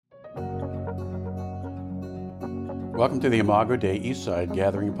Welcome to the Imago Dei Eastside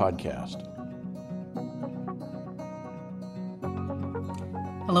Gathering Podcast.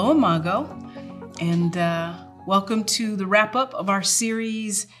 Hello, Imago, and welcome to the wrap-up of our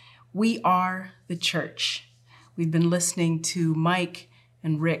series, We Are the Church. We've been listening to Mike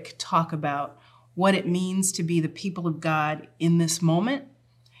and Rick talk about what it means to be the people of God in this moment.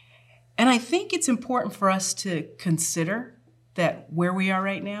 And I think it's important for us to consider that where we are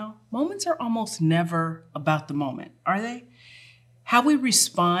right now, moments are almost never about the moment, are they? How we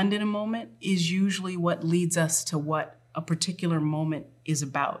respond in a moment is usually what leads us to what a particular moment is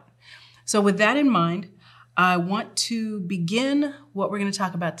about. So with that in mind, I want to begin what we're going to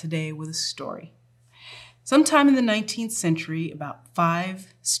talk about today with a story. Sometime in the 19th century, about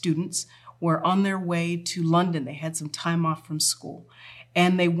 5 students were on their way to London. They had some time off from school,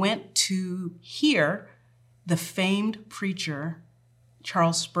 and they went to hear the famed preacher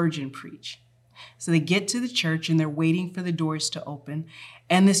Charles Spurgeon preach. So they get to the church and they're waiting for the doors to open.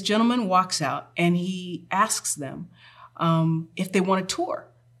 And this gentleman walks out and he asks them if they want a tour.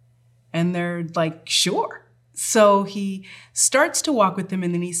 And they're like, sure. So he starts to walk with them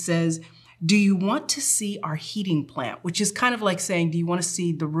and then he says, do you want to see our heating plant? Which is kind of like saying, do you want to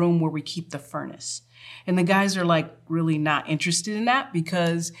see the room where we keep the furnace? And the guys are like really not interested in that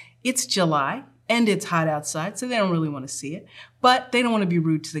because it's July. And it's hot outside, so they don't really want to see it. But they don't want to be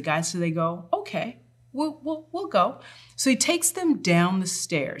rude to the guys, so they go, okay, we'll go. So he takes them down the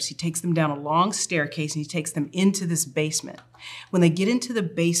stairs. He takes them down a long staircase, and he takes them into this basement. When they get into the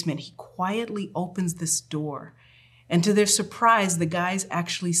basement, he quietly opens this door. And to their surprise, the guys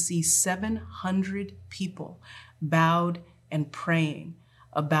actually see 700 people bowed and praying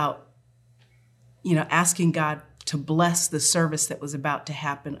about, asking God to bless the service that was about to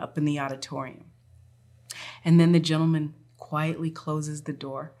happen up in the auditorium. And then the gentleman quietly closes the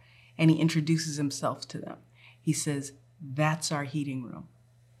door and he introduces himself to them. He says, that's our heating room.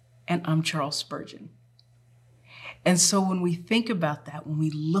 And I'm Charles Spurgeon. And so when we think about that, when we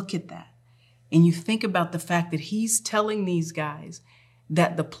look at that, and you think about the fact that he's telling these guys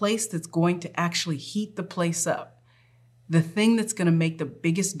that the place that's going to actually heat the place up, the thing that's going to make the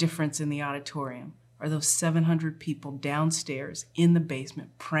biggest difference in the auditorium are those 700 people downstairs in the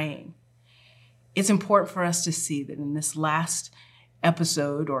basement praying. It's important for us to see that in this last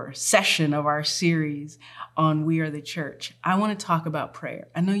episode or session of our series on We Are the Church, I want to talk about prayer.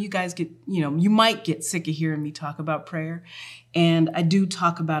 I know you guys you might get sick of hearing me talk about prayer, and I do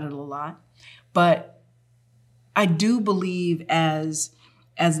talk about it a lot, but I do believe as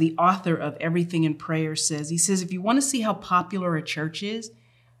the author of Everything in Prayer says, he says, if you want to see how popular a church is,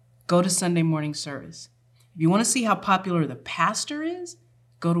 go to Sunday morning service. If you want to see how popular the pastor is,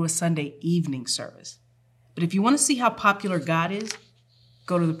 go to a Sunday evening service. But if you want to see how popular God is,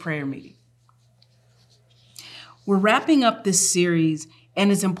 go to the prayer meeting. We're wrapping up this series,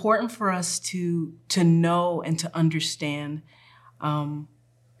 and it's important for us to know and to understand, and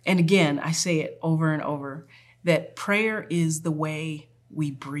again, I say it over and over, that prayer is the way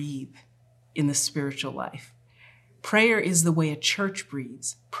we breathe in the spiritual life. Prayer is the way a church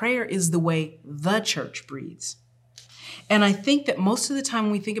breathes. Prayer is the way the church breathes. And I think that most of the time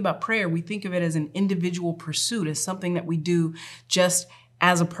when we think about prayer, we think of it as an individual pursuit, as something that we do just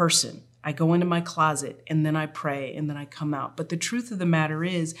as a person. I go into my closet and then I pray and then I come out. But the truth of the matter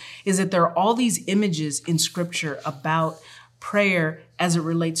is that there are all these images in Scripture about prayer as it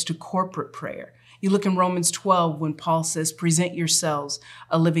relates to corporate prayer. You look in Romans 12 when Paul says, present yourselves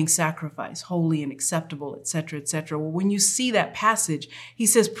a living sacrifice, holy and acceptable, et cetera, et cetera. Well, when you see that passage, he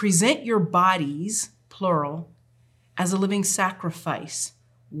says, present your bodies, plural, as a living sacrifice,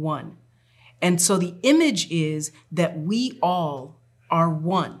 one. And so the image is that we all are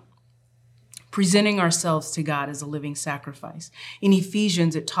one, presenting ourselves to God as a living sacrifice. In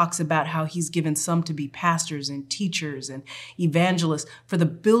Ephesians, it talks about how he's given some to be pastors and teachers and evangelists for the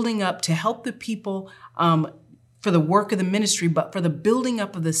building up, to help the people for the work of the ministry, but for the building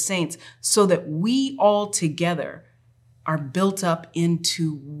up of the saints, so that we all together are built up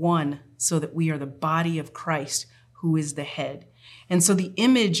into one, so that we are the body of Christ, who is the head. And so the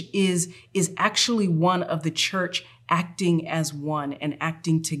image is actually one of the church acting as one and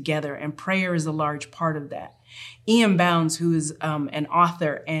acting together. And prayer is a large part of that. E.M. Bounds, who is an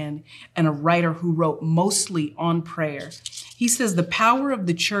author and a writer who wrote mostly on prayer, he says the power of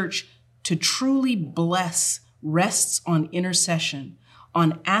the church to truly bless rests on intercession,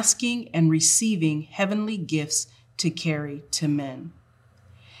 on asking and receiving heavenly gifts to carry to men.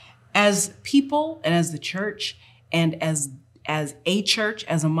 As people and as the church, and as a church,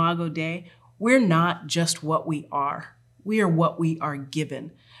 as Imago Dei, we're not just what we are. We are what we are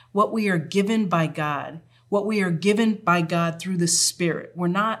given. What we are given by God, what we are given by God through the Spirit. We're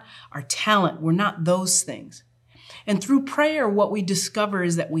not our talent. We're not those things. And through prayer, what we discover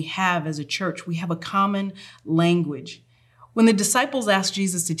is that we have, as a church, we have a common language. When the disciples asked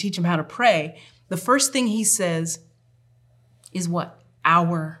Jesus to teach them how to pray, the first thing he says is what?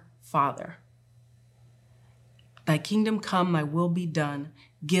 Our Father. Thy kingdom come, thy will be done.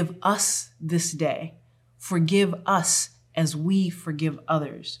 Give us this day. Forgive us as we forgive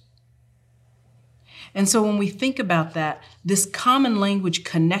others. And so when we think about that, this common language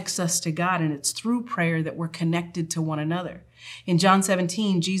connects us to God, and it's through prayer that we're connected to one another. In John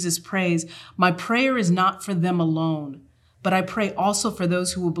 17, Jesus prays, "My prayer is not for them alone, but I pray also for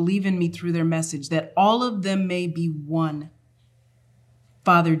those who will believe in me through their message, that all of them may be one.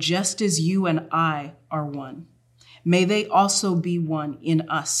 Father, just as you and I are one, may they also be one in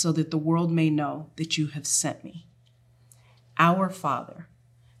us, so that the world may know that you have sent me." Our Father,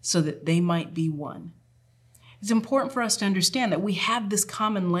 so that they might be one. It's important for us to understand that we have this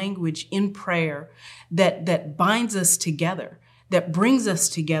common language in prayer that binds us together, that brings us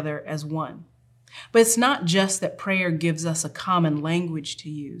together as one. But it's not just that prayer gives us a common language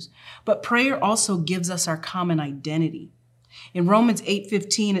to use, but prayer also gives us our common identity. In Romans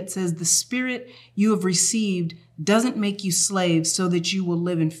 8:15, it says, "The Spirit you have received doesn't make you slaves so that you will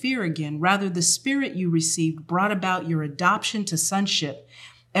live in fear again. Rather, the Spirit you received brought about your adoption to sonship,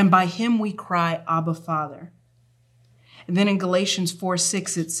 and by him we cry, Abba, Father." And then in Galatians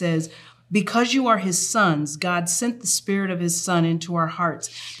 4:6, it says, "Because you are his sons, God sent the Spirit of his Son into our hearts,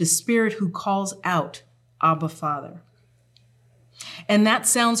 the Spirit who calls out, Abba, Father." And that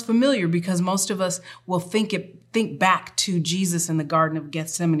sounds familiar because most of us will think back to Jesus in the Garden of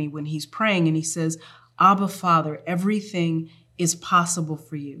Gethsemane when he's praying and he says, "Abba, Father, everything is possible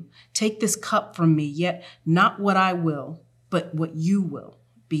for you. Take this cup from me, yet not what I will, but what you will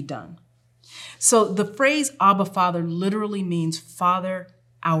be done." So the phrase Abba, Father literally means Father,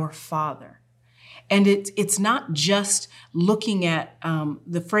 our Father. And it's not just looking at,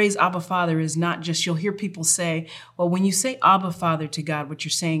 the phrase Abba, Father is not just, you'll hear people say, well, when you say Abba, Father to God, what you're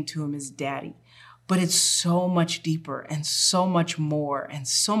saying to him is Daddy. But it's so much deeper and so much more and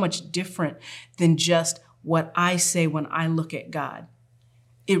so much different than just what I say when I look at God.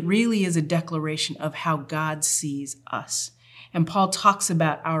 It really is a declaration of how God sees us. And Paul talks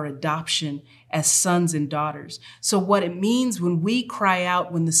about our adoption as sons and daughters. So what it means when we cry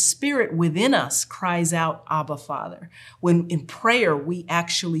out, when the Spirit within us cries out, Abba, Father, when in prayer we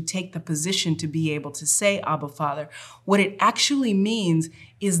actually take the position to be able to say, Abba, Father, what it actually means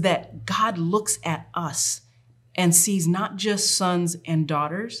is that God looks at us and sees not just sons and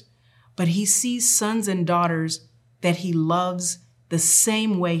daughters, but he sees sons and daughters that he loves the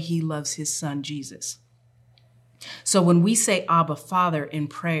same way he loves his son, Jesus. So when we say Abba, Father in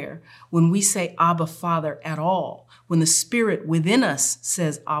prayer, when we say Abba, Father at all, when the Spirit within us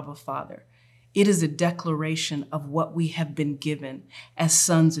says Abba, Father, it is a declaration of what we have been given as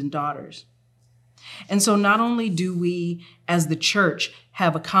sons and daughters. And so not only do we, as the church,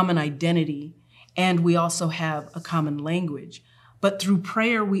 have a common identity, and we also have a common language, but through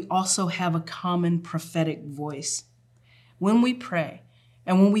prayer, we also have a common prophetic voice. When we pray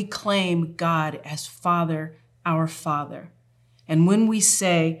and when we claim God as Father, our Father, and when we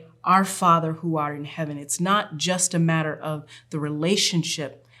say, our Father who art in heaven, it's not just a matter of the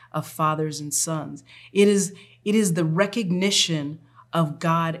relationship of fathers and sons. It is the recognition of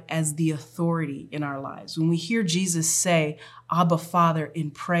God as the authority in our lives. When we hear Jesus say, Abba, Father, in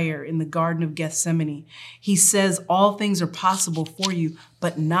prayer in the Garden of Gethsemane, he says, all things are possible for you,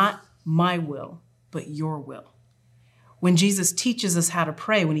 but not my will, but your will. When Jesus teaches us how to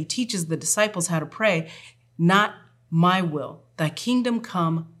pray, when he teaches the disciples how to pray, not my will, thy kingdom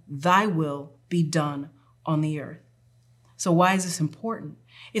come, thy will be done on the earth. So why is this important?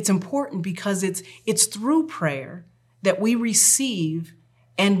 It's important because it's through prayer that we receive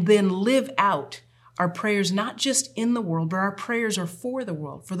and then live out our prayers, not just in the world, but our prayers are for the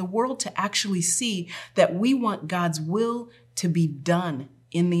world to actually see that we want God's will to be done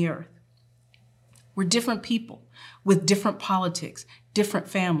in the earth. We're different people with different politics, different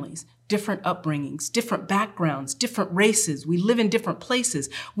families, different upbringings, different backgrounds, different races. We live in different places.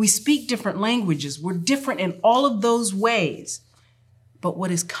 We speak different languages. We're different in all of those ways. But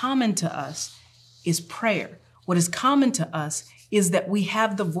what is common to us is prayer. What is common to us is that we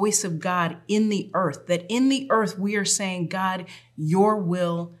have the voice of God in the earth, that in the earth we are saying, God, your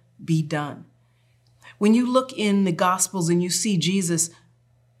will be done. When you look in the Gospels and you see Jesus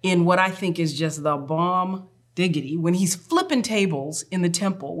in what I think is just the bomb diggity, when he's flipping tables in the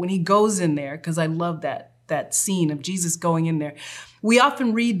temple, when he goes in there, because I love that that scene of Jesus going in there. We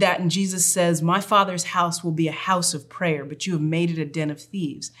often read that and Jesus says, my Father's house will be a house of prayer, but you have made it a den of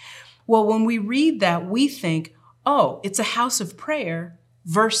thieves. Well, when we read that, we think, oh, it's a house of prayer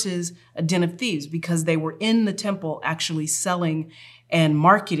versus a den of thieves, because they were in the temple actually selling and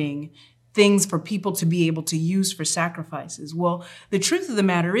marketing things for people to be able to use for sacrifices. Well, the truth of the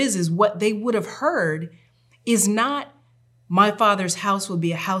matter is what they would have heard is not, my Father's house will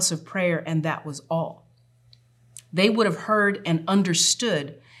be a house of prayer, and that was all. They would have heard and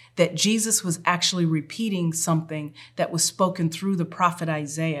understood that Jesus was actually repeating something that was spoken through the prophet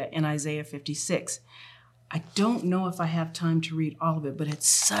Isaiah in Isaiah 56. I don't know if I have time to read all of it, but it's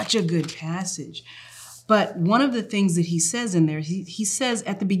such a good passage. But one of the things that he says in there, he says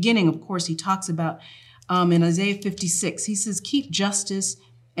at the beginning, of course, he talks about in Isaiah 56, he says, keep justice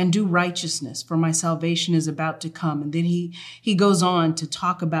and do righteousness, for my salvation is about to come. And then he goes on to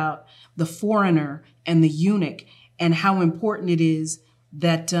talk about the foreigner and the eunuch and how important it is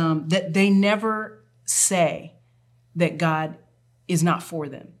that they never say that God is not for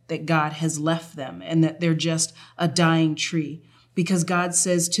them, that God has left them, and that they're just a dying tree. Because God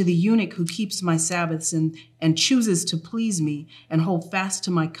says, to the eunuch who keeps my Sabbaths and chooses to please me and hold fast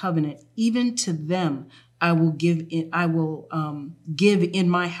to my covenant, even to them I will give in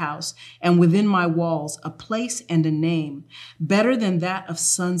my house and within my walls a place and a name, better than that of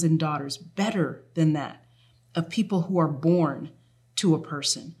sons and daughters, better than that of people who are born to a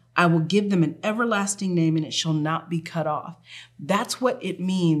person. I will give them an everlasting name, and it shall not be cut off. That's what it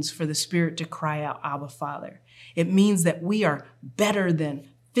means for the Spirit to cry out, Abba, Father. It means that we are better than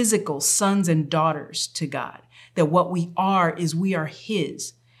physical sons and daughters to God, that what we are is we are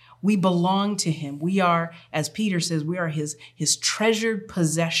His. We belong to Him. We are, as Peter says, we are His treasured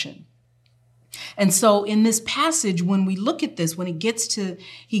possession. And so in this passage, when we look at this, when he gets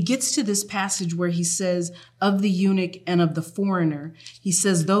to this passage where he says of the eunuch and of the foreigner, he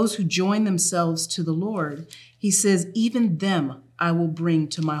says those who join themselves to the Lord, he says, even them I will bring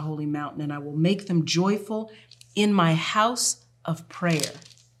to my holy mountain, and I will make them joyful in my house of prayer.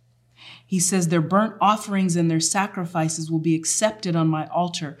 He says their burnt offerings and their sacrifices will be accepted on my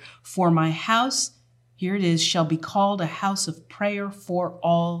altar, for my house, here it is, shall be called a house of prayer for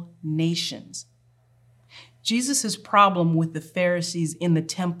all nations. Jesus' problem with the Pharisees in the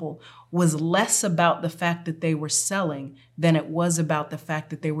temple was less about the fact that they were selling than it was about the fact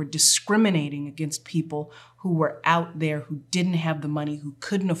that they were discriminating against people who were out there, who didn't have the money, who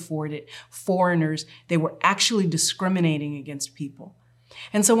couldn't afford it, foreigners. They were actually discriminating against people.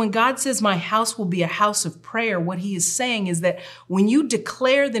 And so when God says, my house will be a house of prayer, what he is saying is that when you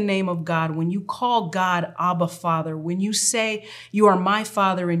declare the name of God, when you call God Abba, Father, when you say you are my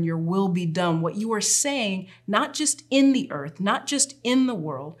Father and your will be done, what you are saying, not just in the earth, not just in the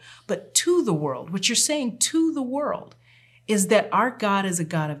world, but to the world, what you're saying to the world is that our God is a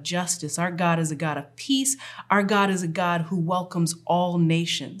God of justice. Our God is a God of peace. Our God is a God who welcomes all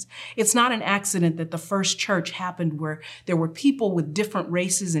nations. It's not an accident that the first church happened where there were people with different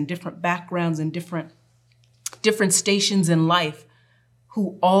races and different backgrounds and different stations in life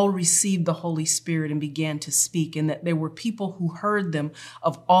who all received the Holy Spirit and began to speak, and that there were people who heard them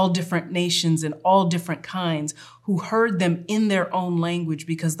of all different nations and all different kinds, who heard them in their own language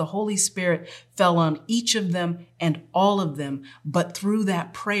because the Holy Spirit fell on each of them and all of them. But through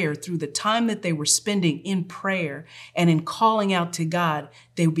that prayer, through the time that they were spending in prayer and in calling out to God,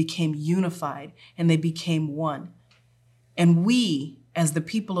 they became unified and they became one. And we, as the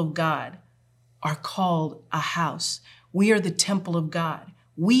people of God, are called a house. We are the temple of God.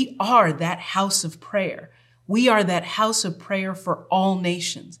 We are that house of prayer. We are that house of prayer for all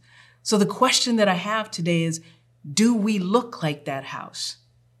nations. So the question that I have today is, do we look like that house?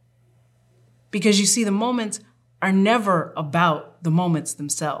 Because you see, the moments are never about the moments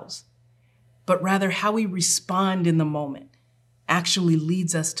themselves, but rather how we respond in the moment actually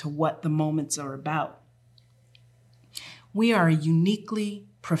leads us to what the moments are about. We are a uniquely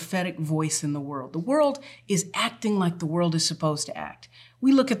prophetic voice in the world. The world is acting like the world is supposed to act.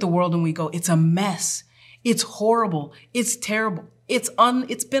 We look at the world and we go, it's a mess. It's horrible. It's terrible.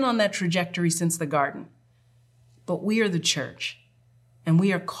 It's been on that trajectory since the garden. But we are the church, and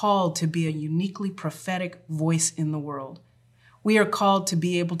we are called to be a uniquely prophetic voice in the world. We are called to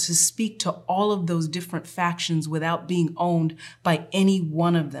be able to speak to all of those different factions without being owned by any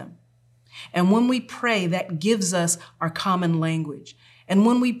one of them. And when we pray, that gives us our common language. And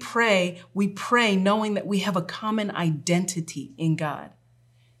when we pray knowing that we have a common identity in God.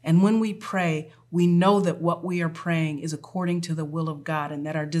 And when we pray, we know that what we are praying is according to the will of God, and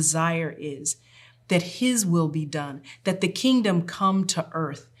that our desire is that His will be done, that the kingdom come to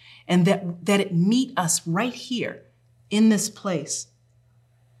earth. and that it meet us right here in this place.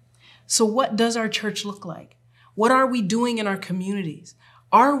 So what does our church look like? What are we doing in our communities?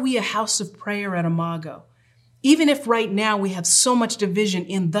 Are we a house of prayer at Imago? Even if right now we have so much division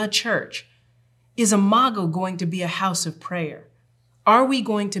in the church, is Imago going to be a house of prayer? Are we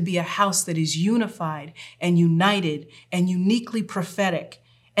going to be a house that is unified and united and uniquely prophetic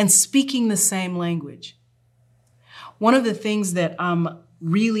and speaking the same language? One of the things that I'm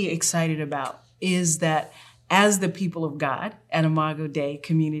really excited about is that as the people of God at Imago Dei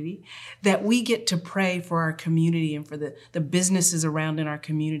community, that we get to pray for our community and for the businesses around in our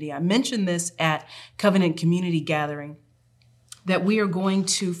community. I mentioned this at Covenant Community Gathering, that we are going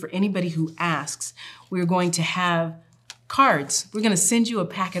to, for anybody who asks, we're going to have cards. We're going to send you a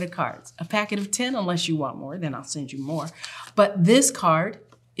packet of cards, a packet of 10, unless you want more, then I'll send you more. But this card,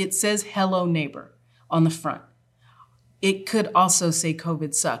 it says Hello Neighbor on the front. It could also say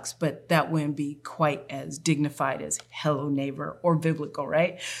COVID sucks, but that wouldn't be quite as dignified as Hello Neighbor or biblical,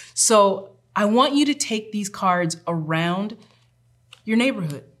 right? So I want you to take these cards around your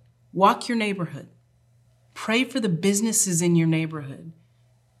neighborhood. Walk your neighborhood. Pray for the businesses in your neighborhood.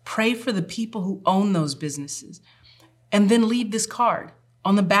 Pray for the people who own those businesses. And then leave this card.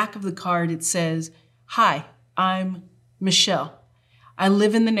 On the back of the card, it says, "Hi, I'm Michelle. I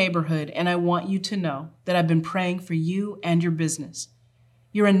live in the neighborhood, and I want you to know that I've been praying for you and your business.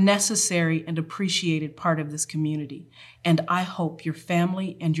 You're a necessary and appreciated part of this community, and I hope your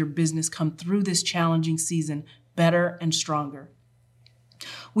family and your business come through this challenging season better and stronger.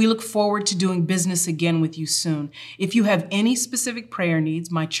 We look forward to doing business again with you soon. If you have any specific prayer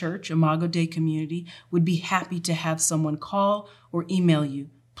needs, my church, Imago Dei Community, would be happy to have someone call or email you.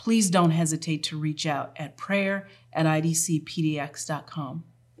 Please don't hesitate to reach out at prayer@idcpdx.com.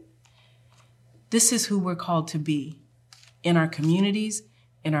 This is who we're called to be in our communities,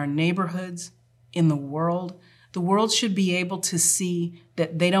 in our neighborhoods, in the world. The world should be able to see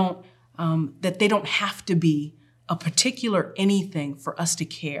that they don't have to be a particular anything for us to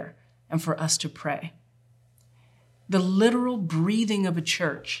care and for us to pray. The literal breathing of a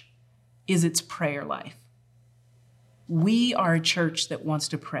church is its prayer life. We are a church that wants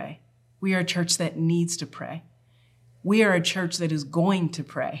to pray. We are a church that needs to pray. We are a church that is going to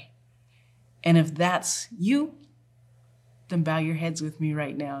pray. And if that's you, then bow your heads with me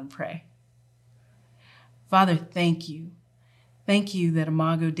right now and pray. Father, thank you. Thank you that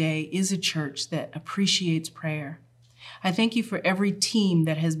Imago Dei is a church that appreciates prayer. I thank you for every team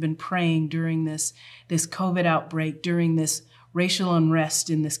that has been praying during this COVID outbreak, during this racial unrest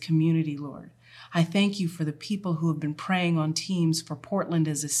in this community, Lord. I thank you for the people who have been praying on teams for Portland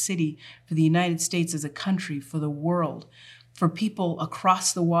as a city, for the United States as a country, for the world, for people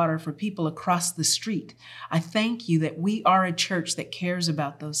across the water, for people across the street. I thank you that we are a church that cares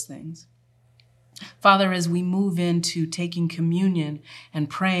about those things. Father, as we move into taking communion and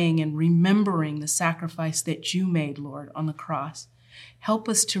praying and remembering the sacrifice that you made, Lord, on the cross, help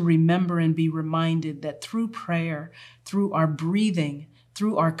us to remember and be reminded that through prayer, through our breathing,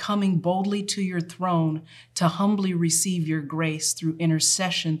 through our coming boldly to your throne to humbly receive your grace, through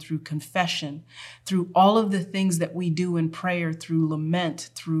intercession, through confession, through all of the things that we do in prayer, through lament,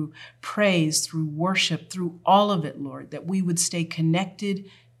 through praise, through worship, through all of it, Lord, that we would stay connected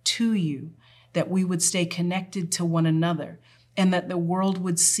to you, that we would stay connected to one another, and that the world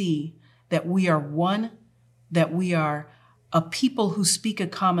would see that we are one, that we are a people who speak a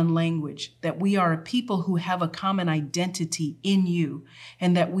common language, that we are a people who have a common identity in you,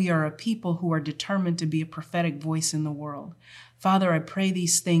 and that we are a people who are determined to be a prophetic voice in the world. Father, I pray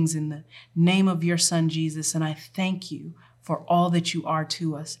these things in the name of your Son, Jesus, and I thank you for all that you are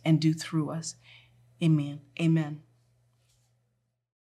to us and do through us. Amen. Amen.